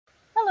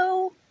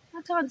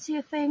I can't see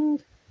a thing.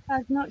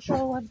 I'm not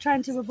sure. I'm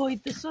trying to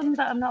avoid the sun,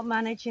 but I'm not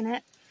managing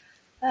it.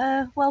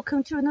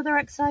 Welcome to another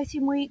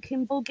exciting week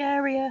in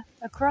Bulgaria,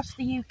 across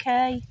the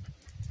UK,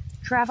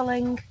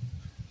 travelling,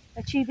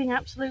 achieving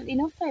absolutely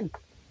nothing.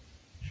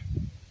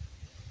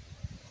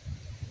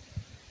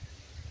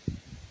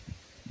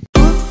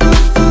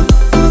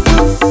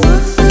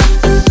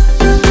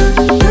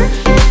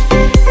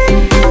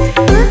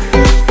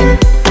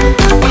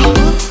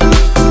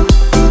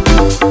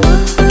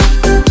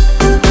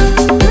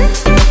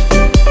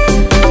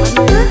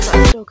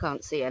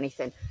 Can't see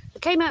anything. I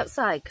came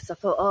outside because I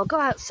thought, oh, I'll go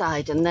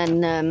outside and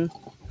then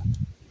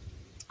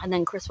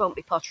Chris won't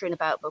be pottering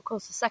about. But of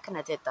course, the second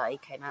I did that, he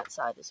came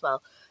outside as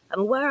well.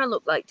 And where I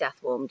look like death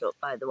warmed up,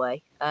 by the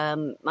way,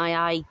 my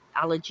eye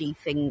allergy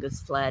thing has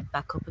flared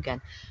back up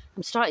again.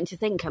 I'm starting to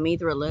think I'm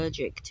either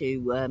allergic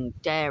to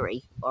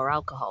dairy or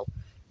alcohol,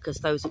 because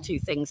those are two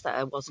things that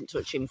I wasn't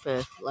touching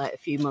for like a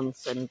few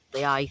months, and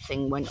the eye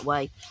thing went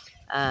away.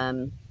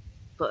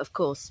 But of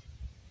course,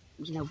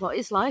 you know, what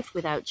is life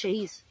without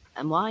cheese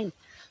and wine?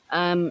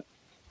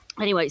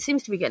 Anyway, it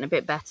seems to be getting a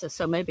bit better,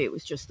 so maybe it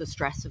was just the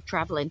stress of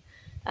travelling.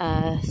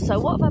 So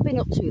what have I been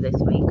up to this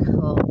week,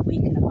 or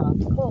week and a half?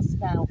 Of course,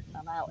 now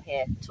I'm out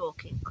here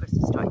talking. Chris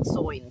has started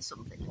sawing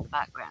something in the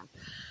background.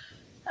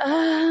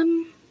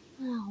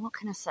 Oh, what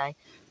can I say?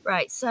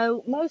 Right,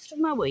 so most of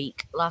my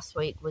week last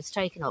week was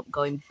taken up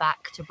going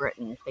back to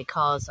Britain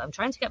because I'm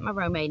trying to get my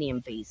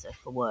Romanian visa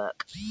for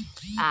work,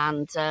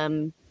 and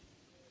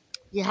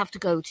you have to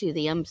go to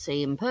the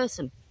embassy in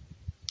person.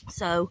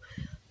 So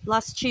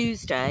last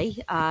Tuesday,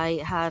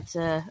 I had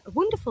a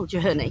wonderful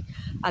journey.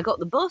 I got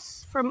the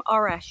bus from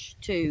Oresh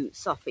to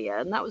Sofia,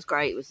 and that was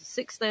great. It was a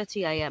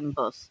 6:30 a.m.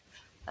 bus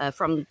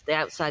from the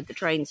outside the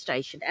train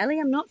station.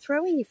 Ellie, I'm not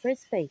throwing your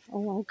frisbee.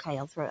 Oh, okay,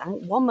 I'll throw it.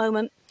 One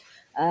moment.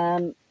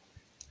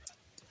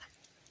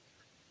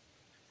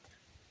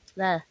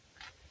 There.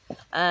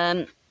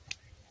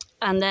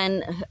 And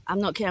then, I'm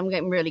not kidding, I'm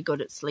getting really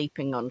good at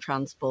sleeping on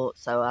transport,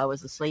 so I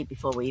was asleep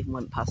before we even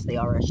went past the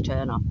Oresh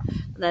turnoff.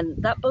 And then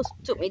that bus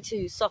took me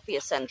to Sofia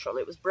Central.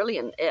 It was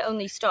brilliant. It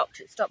only stopped.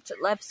 It stopped at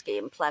Levski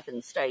and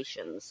Pleven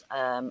stations,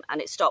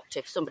 and it stopped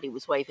if somebody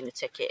was waving a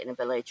ticket in a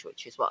village,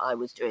 which is what I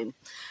was doing.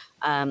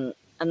 And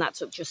that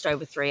took just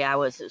over 3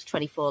 hours. It was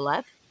 24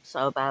 Lev,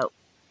 so about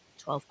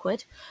 12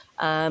 quid.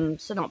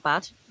 So not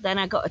bad. Then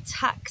I got a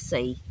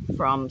taxi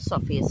from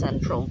Sofia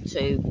Central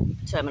to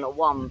Terminal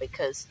 1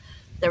 because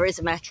there is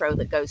a metro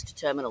that goes to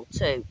Terminal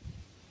 2,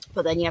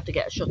 but then you have to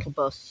get a shuttle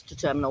bus to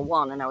Terminal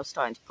 1, and I was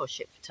starting to push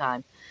it for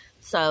time.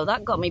 So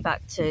that got me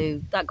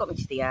to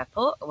the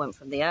airport. I went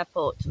from the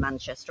airport to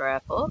Manchester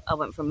Airport. I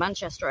went from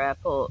Manchester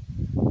Airport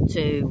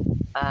to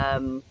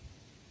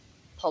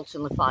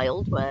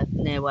Polton-le-Fylde,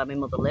 near where my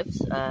mother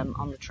lives,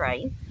 on the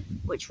train,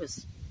 which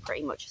was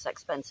pretty much as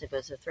expensive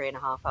as a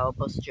 3.5-hour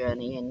bus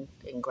journey in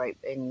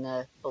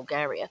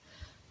Bulgaria.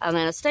 And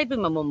then I stayed with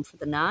my mum for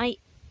the night.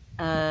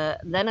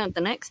 Then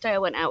the next day I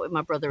went out with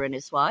my brother and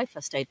his wife.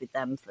 I stayed with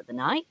them for the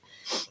night.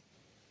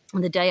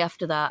 And the day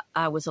after that,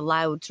 I was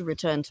allowed to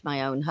return to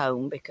my own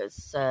home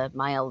because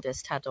my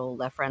eldest had all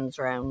their friends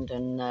around,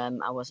 and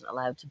I wasn't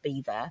allowed to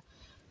be there.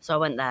 So I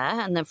went there.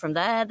 And then from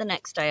there, the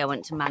next day I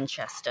went to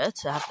Manchester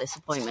to have this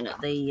appointment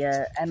at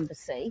the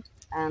embassy.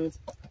 And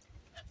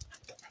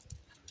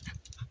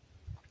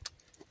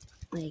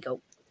there you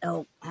go.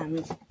 Oh,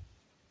 and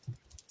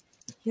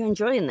you're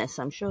enjoying this,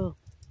 I'm sure.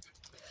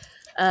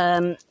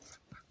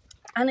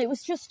 And it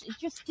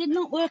just did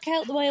not work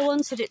out the way I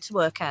wanted it to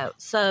work out.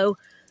 So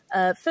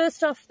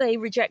first off, they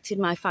rejected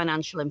my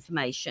financial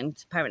information.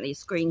 It's apparently a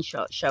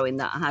screenshot showing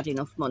that I had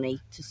enough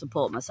money to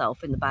support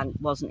myself in the bank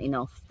wasn't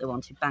enough. They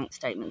wanted bank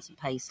statements and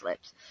pay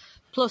slips.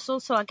 Plus,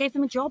 also, I gave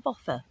them a job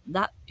offer.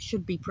 That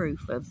should be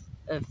proof of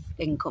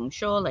income,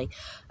 surely.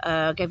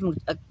 I gave them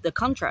the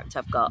contract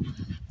I've got.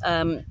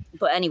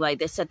 But anyway,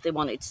 they said they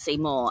wanted to see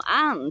more.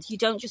 And you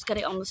don't just get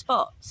it on the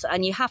spot.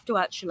 And you have to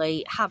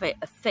actually have it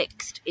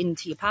affixed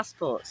into your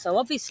passport. So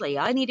obviously,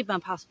 I needed my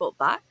passport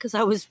back because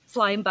I was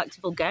flying back to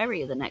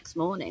Bulgaria the next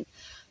morning.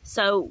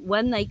 So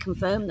when they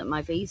confirmed that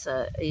my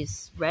visa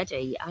is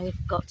ready,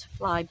 I've got to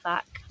fly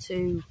back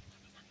to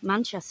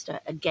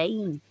Manchester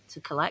again to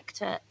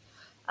collect it.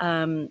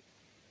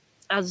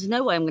 There's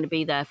no way I'm going to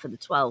be there for the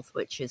 12th,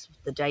 which is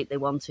the date they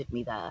wanted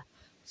me there.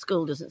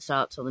 School doesn't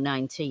start till the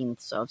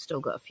 19th, so I've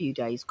still got a few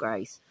days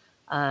grace.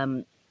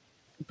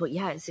 But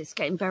yeah, it's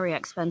getting very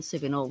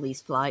expensive in all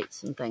these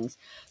flights and things.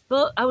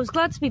 But I was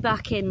glad to be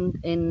back in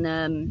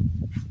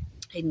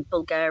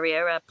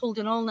Bulgaria. I pulled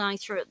an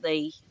all-nighter at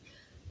the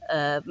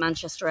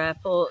Manchester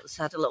Airport.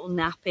 Had a little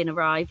nap in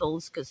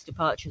arrivals because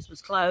departures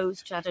was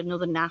closed. Had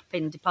another nap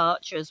in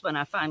departures when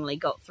I finally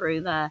got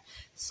through there.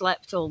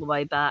 Slept all the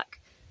way back.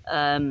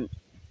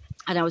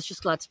 And I was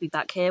just glad to be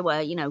back here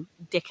where, you know,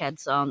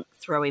 dickheads aren't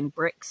throwing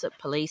bricks at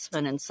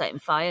policemen and setting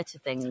fire to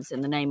things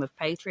in the name of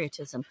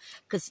patriotism.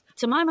 Because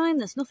to my mind,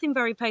 there's nothing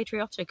very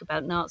patriotic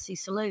about Nazi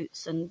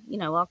salutes. And, you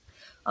know,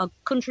 our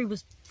country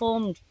was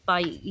formed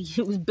by,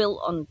 it was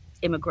built on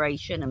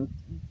immigration and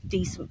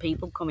decent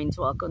people coming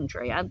to our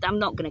country. I'm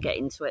not going to get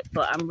into it,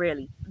 but I'm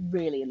really,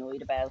 really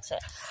annoyed about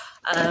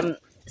it.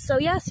 So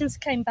yeah, since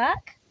I came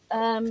back,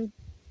 the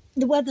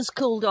weather's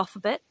cooled off a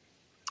bit,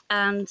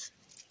 and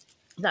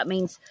that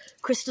means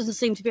Chris doesn't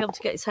seem to be able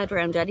to get his head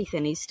around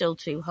anything. He's still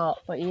too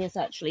hot, but he is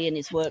actually in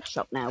his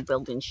workshop now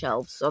building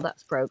shelves, so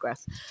that's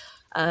progress.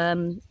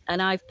 And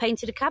I've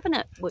painted a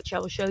cabinet, which I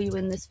will show you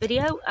in this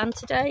video, and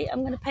today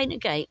I'm going to paint a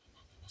gate.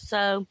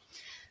 So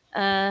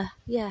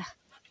yeah,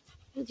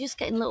 we're just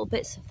getting little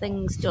bits of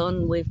things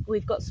done.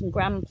 We've got some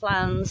grand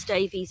plans.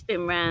 Davey's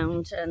been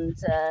round and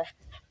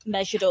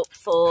measured up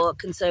for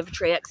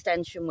conservatory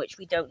extension, which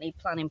we don't need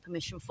planning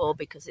permission for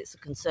because it's a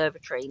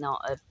conservatory,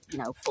 not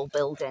a full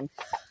building.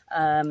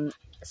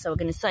 So we're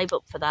going to save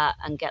up for that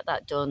and get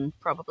that done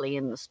probably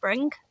in the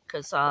spring,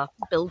 because our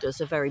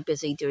builders are very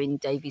busy doing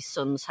Davey's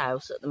son's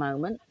house at the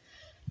moment.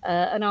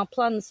 And our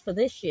plans for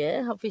this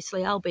year,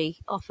 obviously I'll be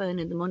off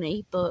earning the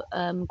money, but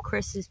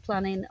Chris is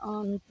planning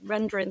on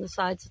rendering the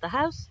sides of the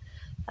house,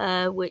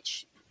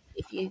 which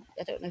I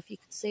don't know if you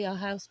could see our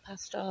house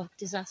past our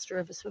disaster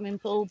of a swimming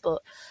pool,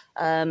 but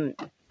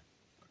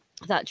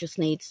that just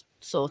needs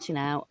sorting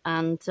out.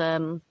 And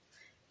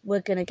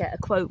we're going to get a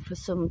quote for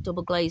some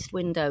double glazed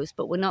windows,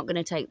 but we're not going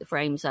to take the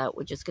frames out.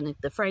 We're just going to,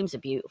 the frames are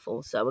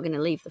beautiful, so we're going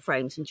to leave the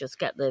frames and just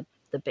get the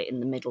bit in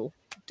the middle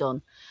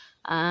done.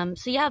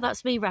 So yeah,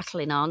 that's me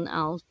rattling on.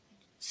 I'll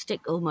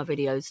stick all my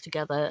videos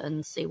together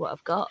and see what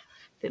I've got,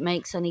 if it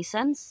makes any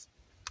sense.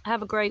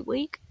 Have a great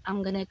week.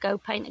 I'm going to go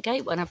paint a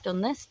gate when I've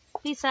done this.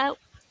 Peace out.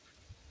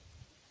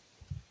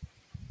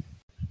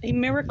 A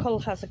miracle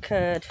has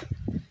occurred.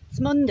 It's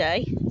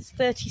Monday, it's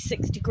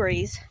 36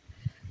 degrees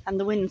and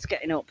the wind's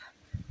getting up.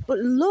 But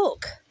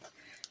look,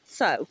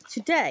 so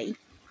today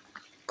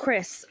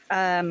Chris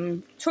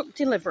took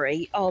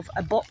delivery of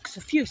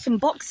some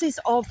boxes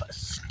of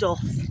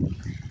stuff,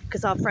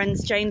 because our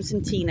friends James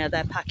and Tina,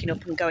 they're packing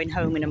up and going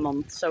home in a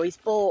month. So he's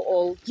bought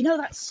all,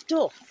 that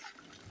stuff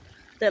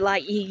that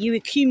like you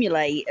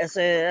accumulate as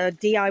a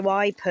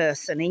DIY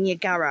person in your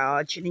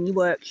garage and in your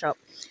workshop.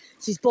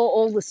 So he's bought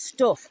all the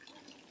stuff.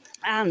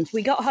 And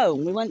we got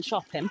home, we went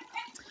shopping,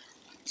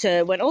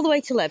 went all the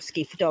way to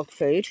Levski for dog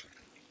food,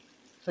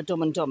 for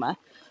Dumb and Dumber.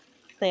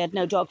 They had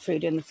no dog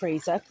food in the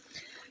freezer.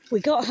 We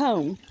got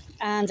home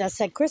and I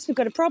said, Chris, we've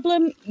got a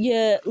problem.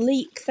 Your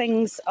leak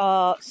things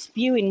are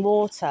spewing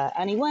water.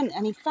 And he went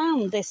and he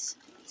found this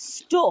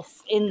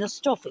stuff in the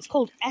stuff. It's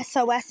called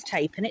SOS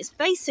tape, and it's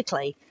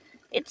basically,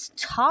 it's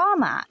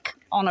tarmac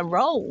on a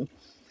roll.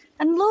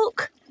 And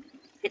look,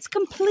 it's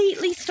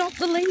completely stopped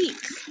the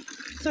leaks.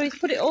 So he's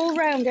put it all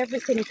around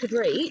everything he could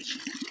reach.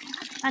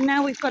 And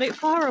now we've got it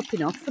far up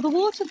enough for the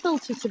water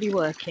filter to be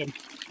working.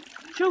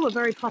 Sure, we're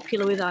very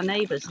popular with our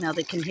neighbours now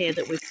they can hear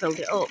that we've filled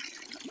it up.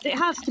 But it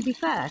has, to be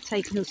fair,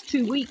 taken us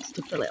 2 weeks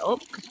to fill it up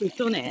because we've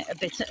done it a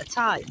bit at a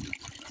time.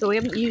 So we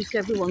haven't used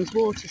everyone's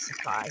water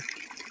supply.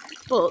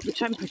 But the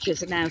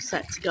temperatures are now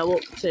set to go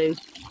up to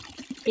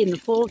in the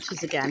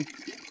 40s again.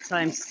 So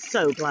I'm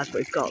so glad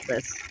we've got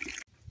this.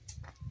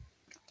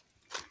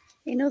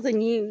 In other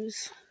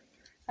news,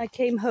 I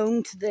came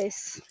home to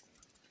this.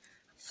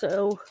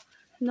 So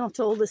not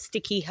all the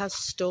sticky has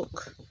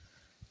stuck.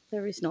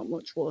 There is not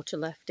much water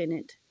left in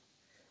it.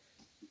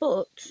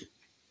 But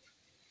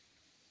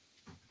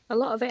a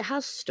lot of it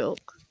has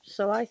stuck.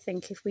 So I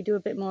think if we do a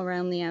bit more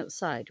around the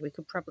outside, we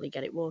could probably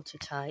get it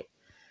watertight.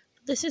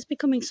 This is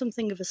becoming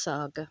something of a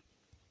saga.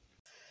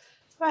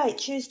 Right,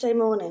 Tuesday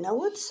morning. I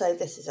would say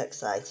this is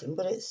exciting,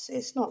 but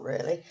it's not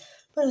really.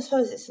 But I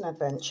suppose it's an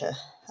adventure.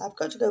 I've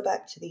got to go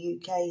back to the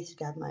UK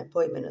to have my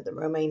appointment at the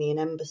Romanian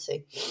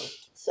embassy.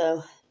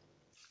 So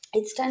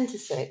it's 10 to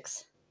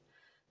 6.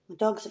 My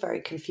dogs are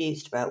very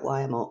confused about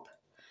why I'm up.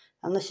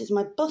 And this is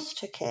my bus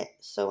ticket.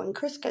 So when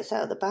Chris gets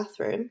out of the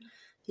bathroom,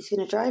 he's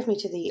going to drive me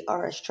to the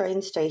RS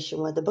train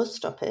station where the bus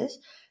stop is.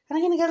 And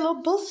I'm going to get a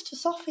little bus to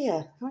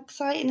Sofia. How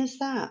exciting is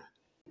that?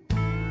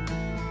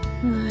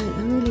 Right,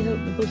 I really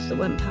hope the bus that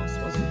went past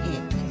wasn't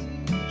it.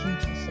 It's due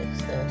till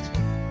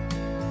 6:30.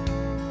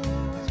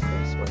 It's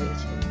Chris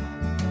waiting.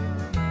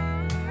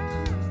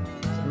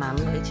 There's a man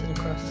waiting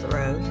across the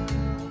road.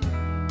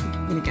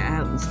 I'm going to get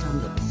out and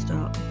stand at the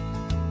stop.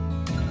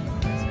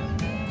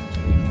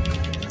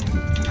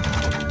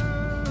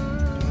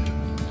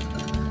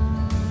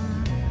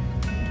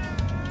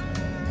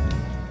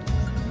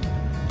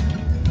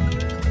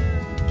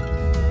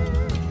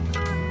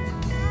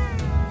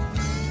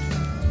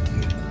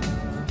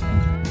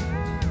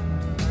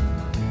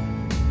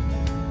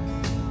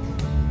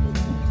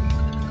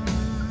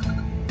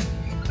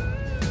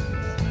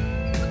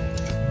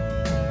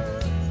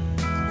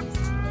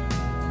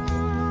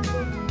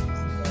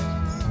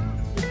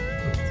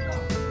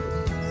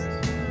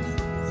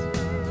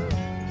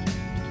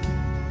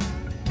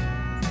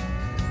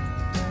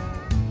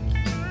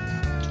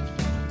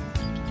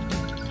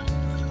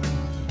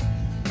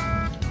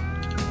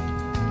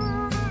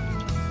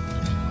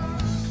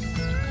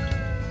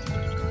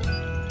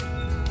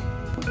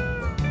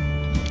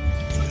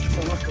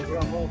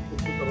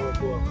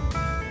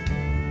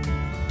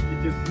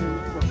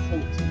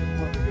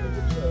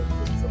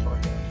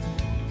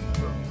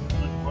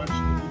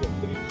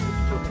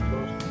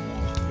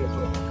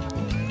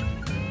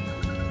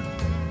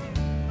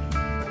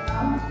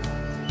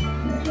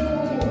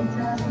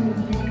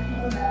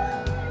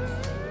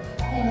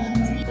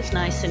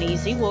 nice and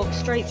easy. Walk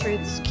straight through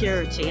the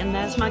security and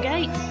there's my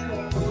gate.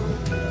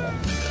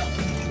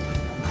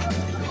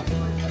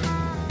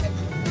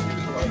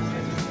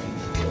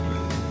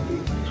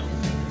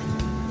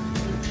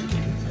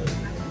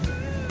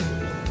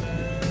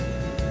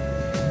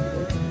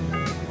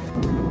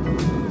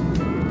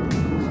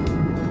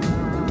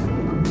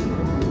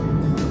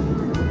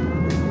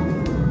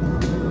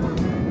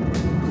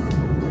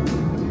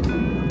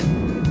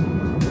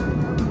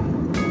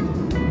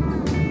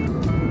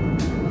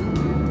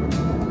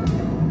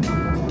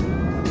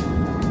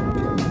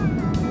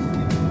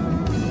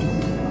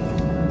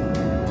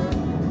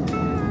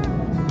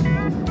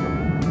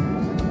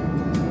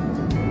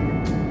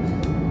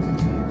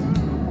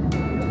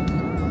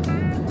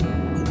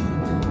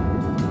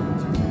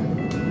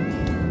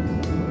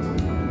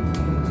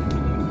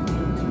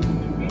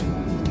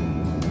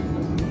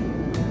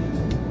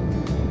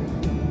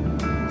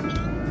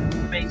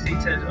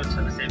 Seated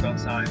until the seatbelt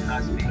sign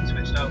has been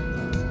switched off.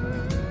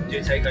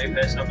 Do take out your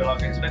personal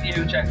belongings with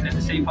you, checking in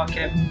the seat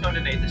pocket,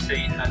 underneath the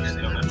seat and in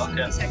the overhead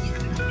locker.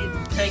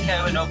 Take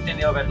care when opening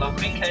the overhead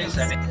locker in case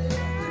any...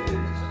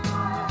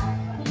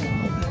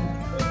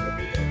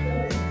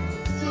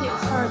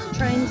 As far as the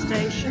train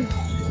station.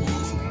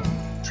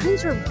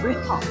 Trains are a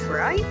rip-off,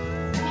 right?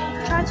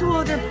 Tried to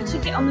order a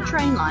ticket on the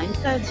train line,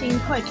 13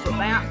 quid, but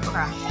my app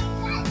crashed.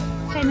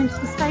 Came into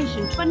the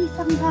station,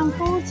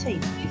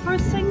 £27.40 for a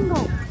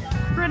single.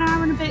 For an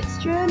hour and a bit's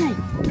journey.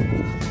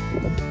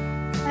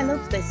 I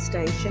love this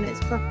station, it's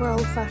proper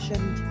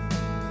old-fashioned.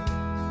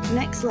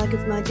 Next leg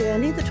of my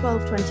journey, the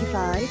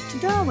 12:25, to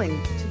Darwin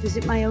to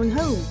visit my own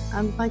home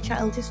and my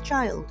eldest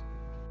child.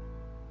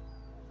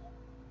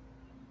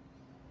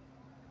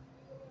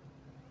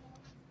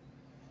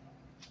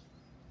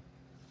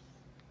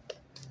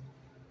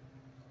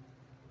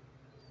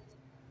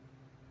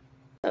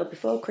 So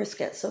before Chris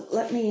gets up,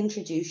 let me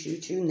introduce you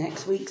to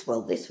next week's,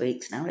 well this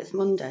week's now, it's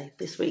Monday,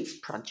 this week's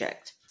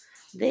project.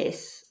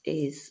 This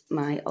is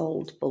my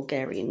old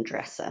Bulgarian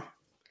dresser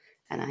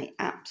and I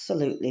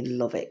absolutely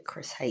love it.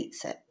 Chris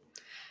hates it.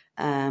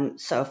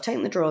 So I've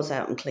taken the drawers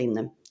out and cleaned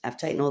them. I've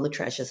taken all the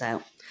treasures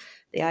out.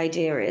 The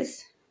idea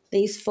is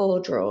these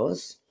 4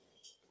 drawers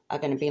are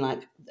going to be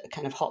like a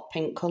kind of hot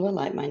pink colour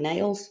like my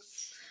nails,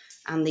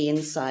 and the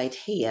inside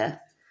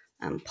here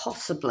and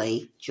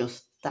possibly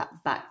just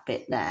that back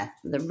bit there.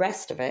 The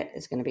rest of it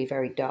is going to be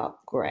very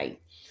dark grey.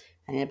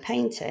 I'm going to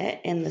paint it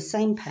in the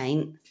same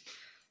paint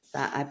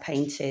that I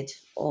painted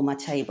all my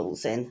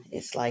tables in.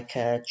 It's like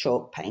a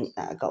chalk paint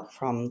that I got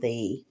from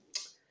the,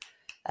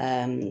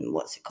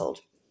 what's it called?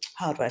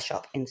 Hardware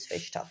shop in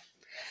Svizhtov.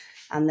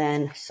 And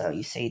then, so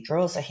you see,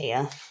 drawers are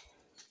here.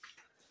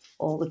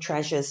 All the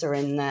treasures are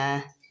in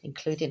there,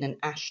 including an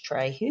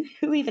ashtray.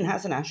 Who even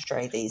has an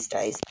ashtray these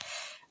days?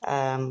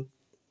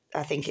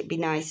 I think it'd be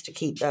nice to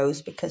keep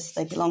those because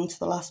they belong to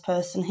the last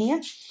person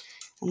here.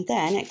 And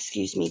then,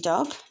 excuse me,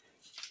 dog,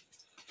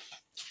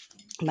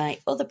 my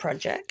other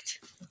project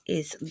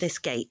is this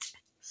gate.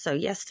 So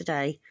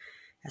yesterday,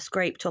 I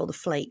scraped all the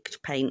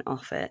flaked paint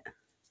off it.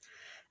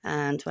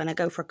 And when I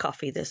go for a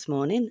coffee this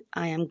morning,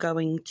 I am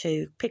going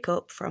to pick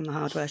up from the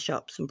hardware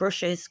shop some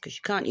brushes, because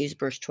you can't use a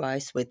brush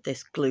twice with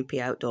this gloopy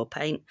outdoor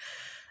paint,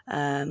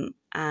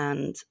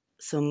 and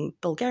some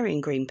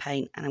Bulgarian green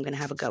paint, and I'm going to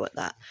have a go at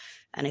that.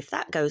 And if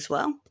that goes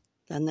well,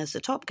 then there's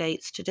the top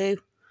gates to do,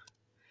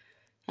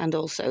 and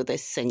also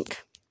this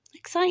sink.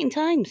 Exciting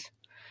times.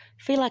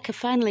 I feel like I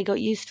finally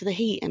got used to the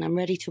heat and I'm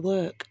ready to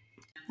work.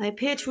 I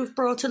appear to have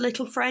brought a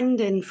little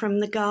friend in from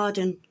the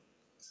garden.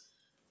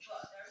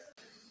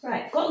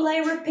 Right, got a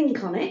layer of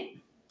pink on it.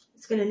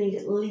 It's going to need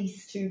at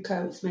least 2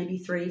 coats, maybe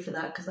 3 for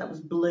that, because that was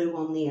blue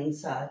on the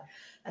inside.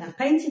 And I've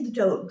painted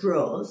the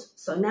drawers,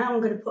 so now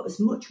I'm going to put as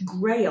much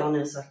grey on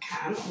as I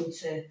can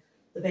onto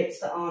the bits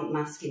that aren't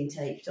masking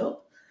taped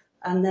up.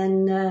 And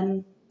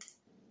then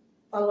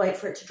while I wait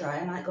for it to dry,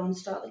 I might go and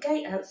start the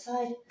gate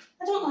outside.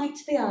 I don't like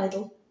to be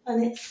idle,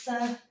 and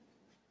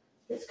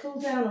it's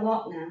cooled down a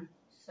lot now,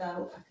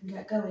 so I can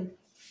get going.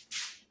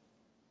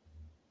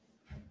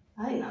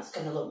 I think that's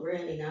going to look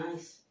really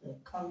nice, the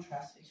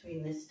contrast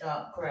between this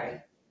dark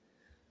grey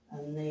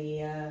and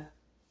the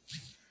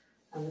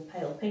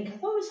pale pink. I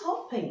thought it was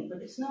hot pink,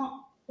 but it's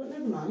not, but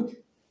never mind.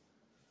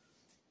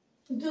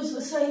 It does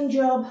the same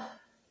job.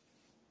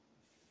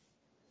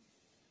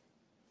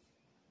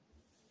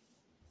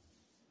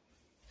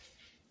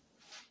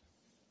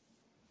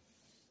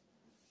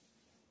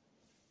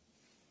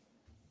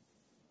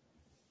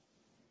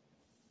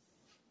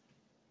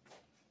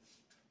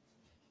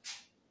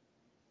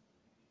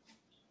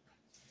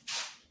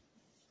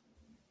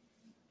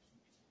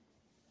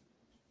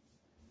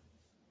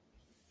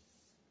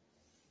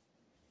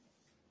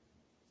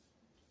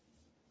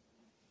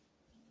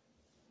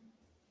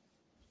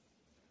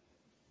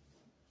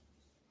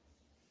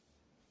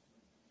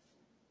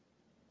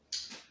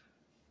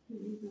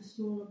 Need a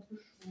smaller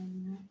brush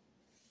one now.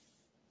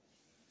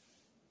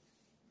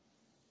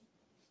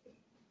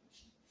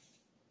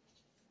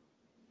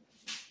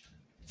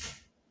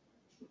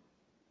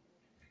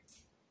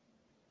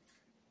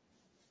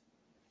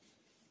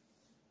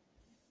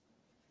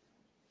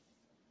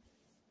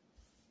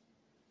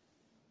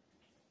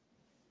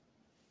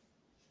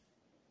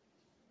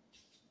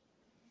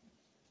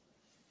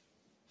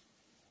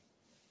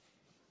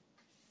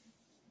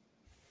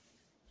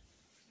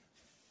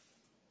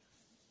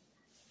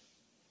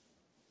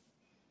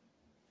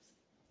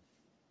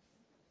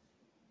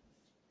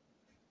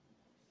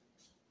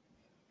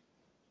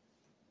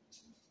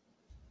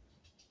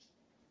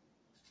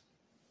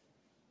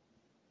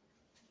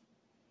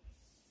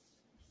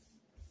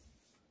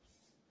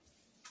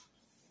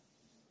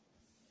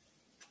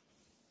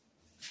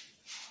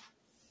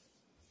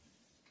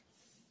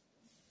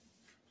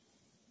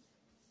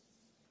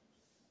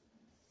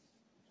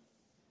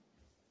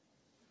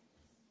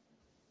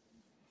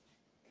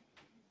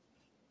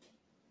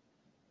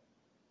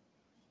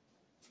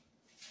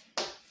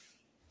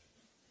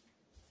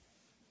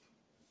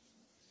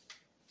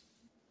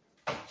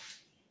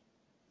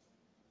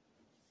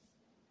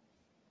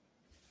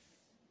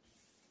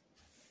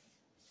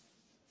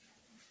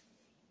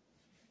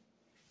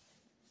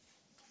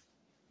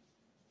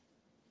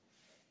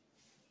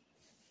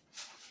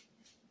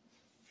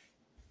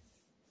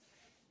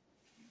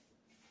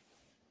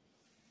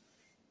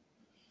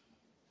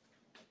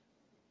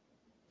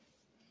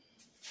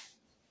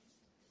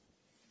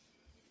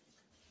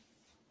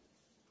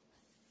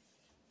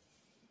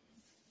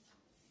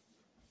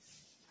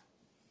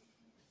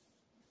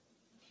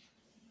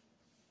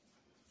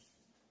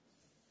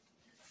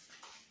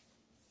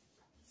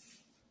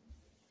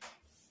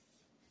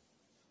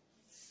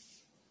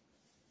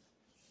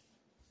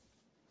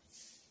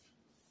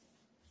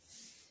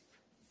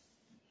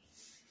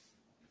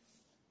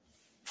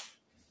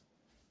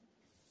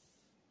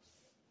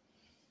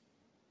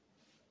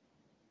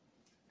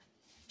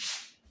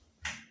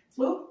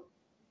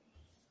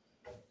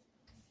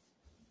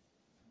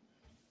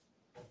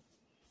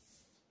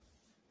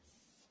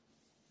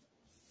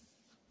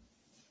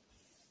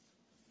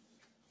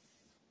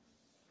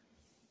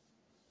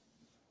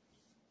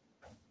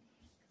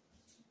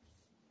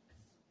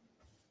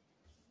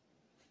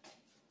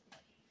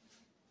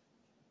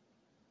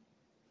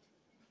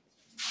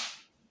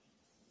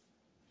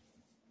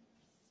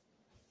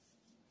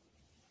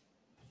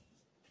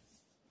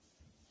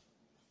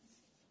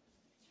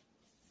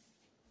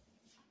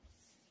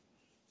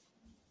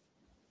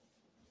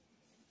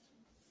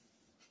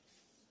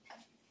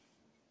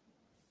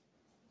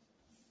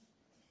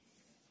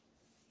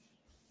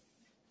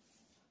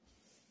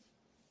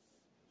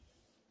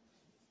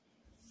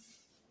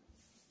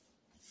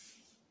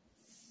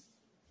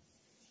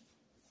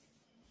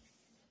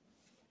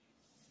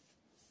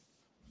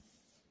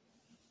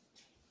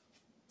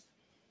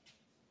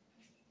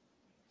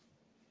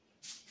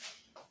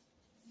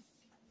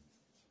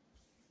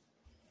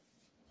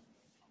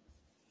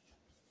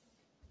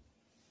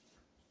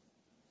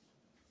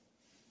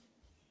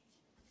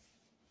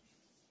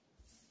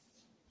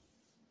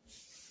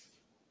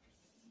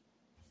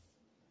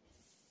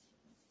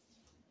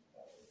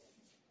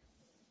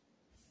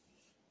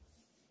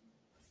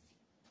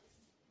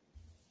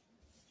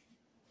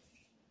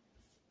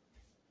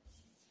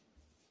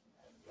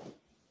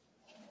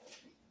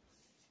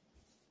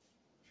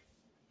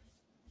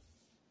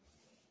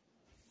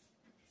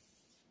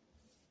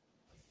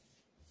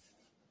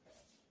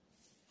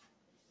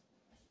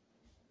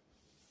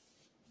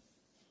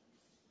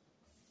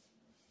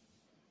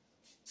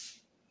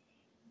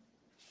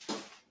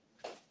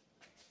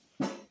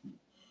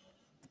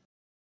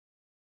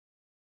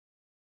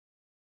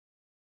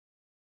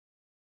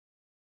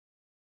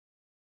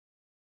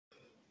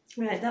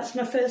 Right, that's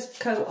my first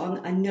coat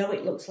on. I know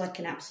it looks like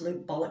an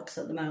absolute bollocks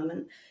at the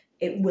moment.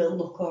 It will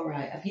look all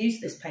right. I've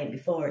used this paint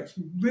before. It's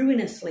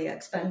ruinously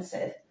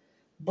expensive,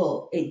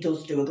 but it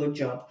does do a good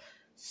job.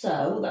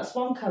 So that's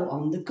one coat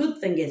on. The good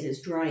thing is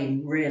it's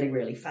drying really,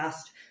 really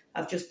fast.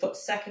 I've just put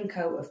second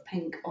coat of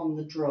pink on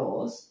the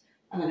drawers,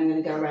 and then I'm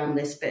going to go around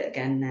this bit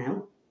again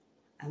now.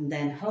 And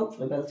then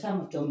hopefully by the time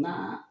I've done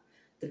that,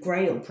 the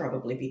grey will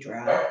probably be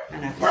dry,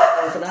 and I can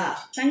go over that.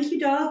 Thank you,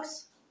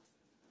 dogs.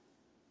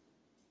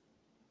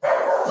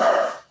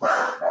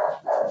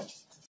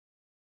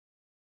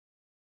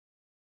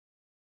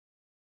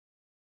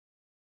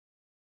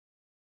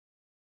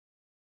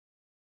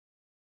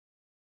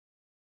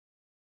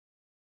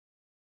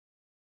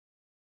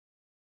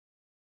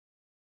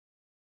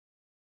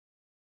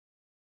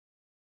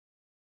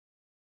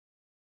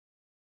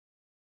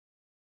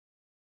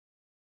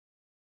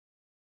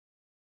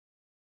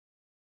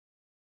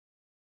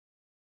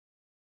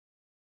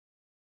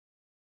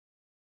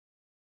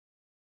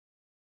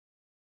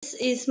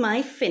 This is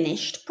my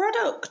finished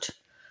product.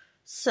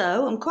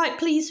 So I'm quite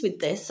pleased with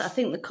this. I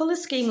think the colour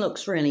scheme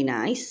looks really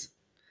nice.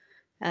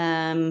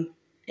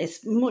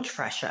 It's much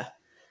fresher.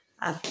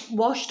 I've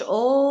washed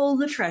all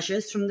the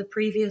treasures from the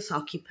previous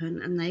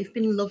occupant and they've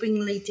been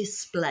lovingly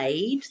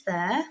displayed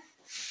there.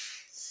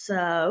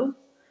 So,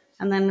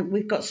 and then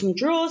we've got some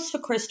drawers for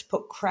Chris to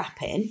put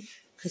crap in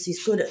because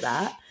he's good at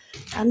that.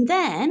 And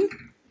then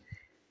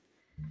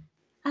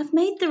I've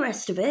made the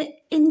rest of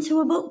it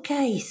into a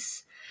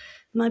bookcase.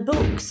 My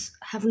books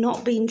have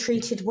not been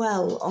treated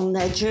well on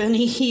their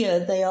journey here.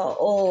 They are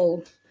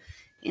all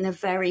in a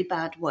very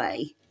bad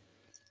way.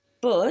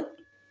 But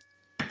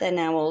they're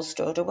now all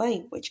stored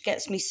away, which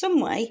gets me some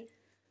way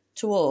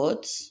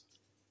towards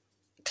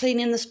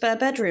cleaning the spare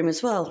bedroom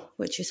as well,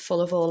 which is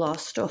full of all our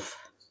stuff.